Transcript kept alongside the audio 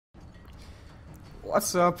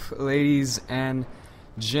What's up, ladies and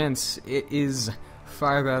gents? It is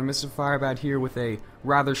Firebad, Mr. Firebad here with a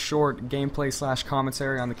rather short gameplay slash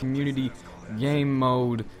commentary on the community game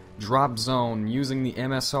mode Dropzone using the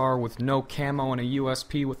MSR with no camo and a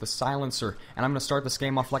USP with a silencer. And I'm going to start this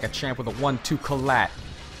game off like a champ with a 1-2 collat.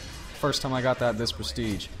 First time I got this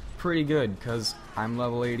prestige. Pretty good, because I'm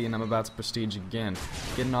level 80 and I'm about to prestige again.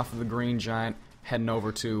 Getting off of the green giant, heading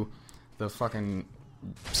over to the fucking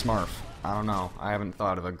Smurf. I don't know. I haven't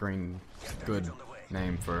thought of a good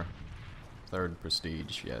name for third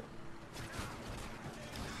prestige yet.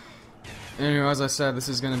 Anyway, as I said, this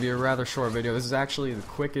is going to be a rather short video. This is actually the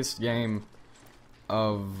quickest game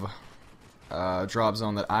of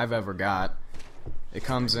Dropzone that I've ever got. It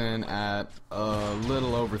comes in at a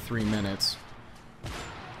little over 3 minutes,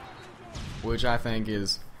 which I think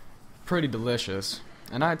is pretty delicious.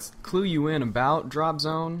 And I'd clue you in about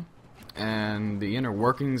Dropzone and the inner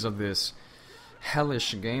workings of this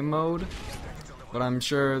hellish game mode, but I'm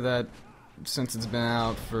sure that since it's been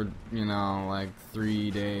out for, you know, like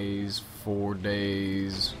 3 days, 4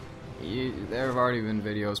 days, there have already been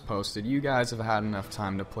videos posted. You guys have had enough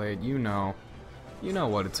time to play it. You know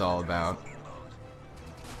what it's all about.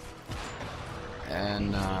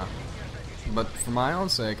 And but for my own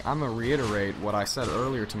sake, I'm gonna reiterate what I said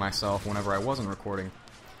earlier to myself whenever I wasn't recording.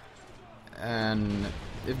 And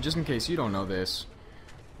just in case you don't know this,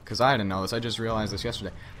 because I didn't know this, I just realized this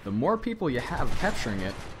yesterday. The more people you have capturing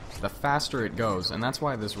it, the faster it goes, and that's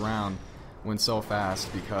why this round went so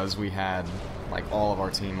fast, because we had like all of our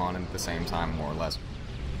team on at the same time, more or less.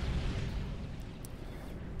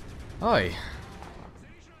 Oi!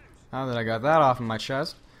 Now that I got that off of my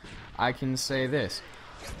chest, I can say this.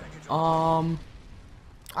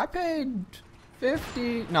 I paid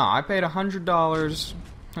 $100,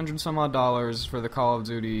 100 some odd dollars for the Call of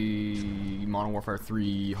Duty Modern Warfare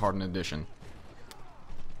 3 Hardened Edition.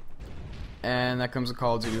 And that comes with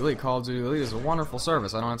Call of Duty Elite. Call of Duty Elite is a wonderful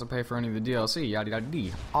service. I don't have to pay for any of the DLC, yada yada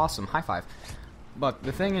dee. Awesome, high five. But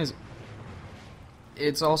the thing is,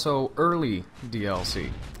 it's also early DLC.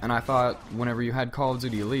 And I thought whenever you had Call of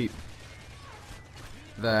Duty Elite,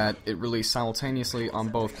 that it released simultaneously on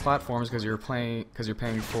both platforms because you're paying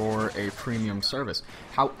for a premium service.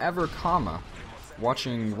 However,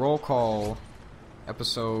 watching Roll Call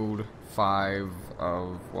episode 5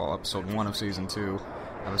 of, well, episode 1 of season 2,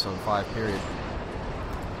 episode 5 period,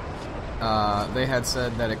 they had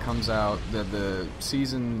said that it comes out, that the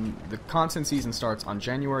content season starts on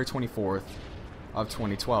January 24th of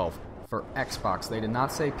 2012 for Xbox. They did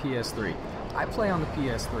not say PS3. I play on the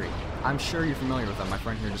PS3. I'm sure you're familiar with them. My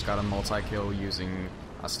friend here just got a multi-kill using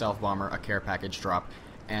a stealth bomber, a care package drop,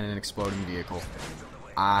 and an exploding vehicle.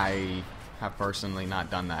 I have personally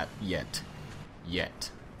not done that yet.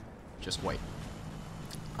 Just wait.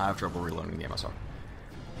 I have trouble reloading the MSR.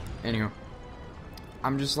 Anywho,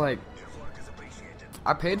 I'm just like,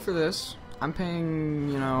 I paid for this. I'm paying,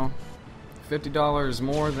 you know, $50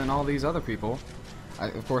 more than all these other people.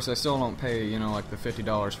 Of course, I still don't pay, you know, like the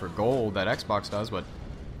 $50 for gold that Xbox does, but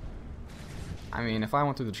I mean, if I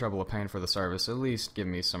went through the trouble of paying for the service, at least give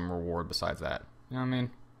me some reward besides that. You know what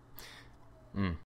I mean?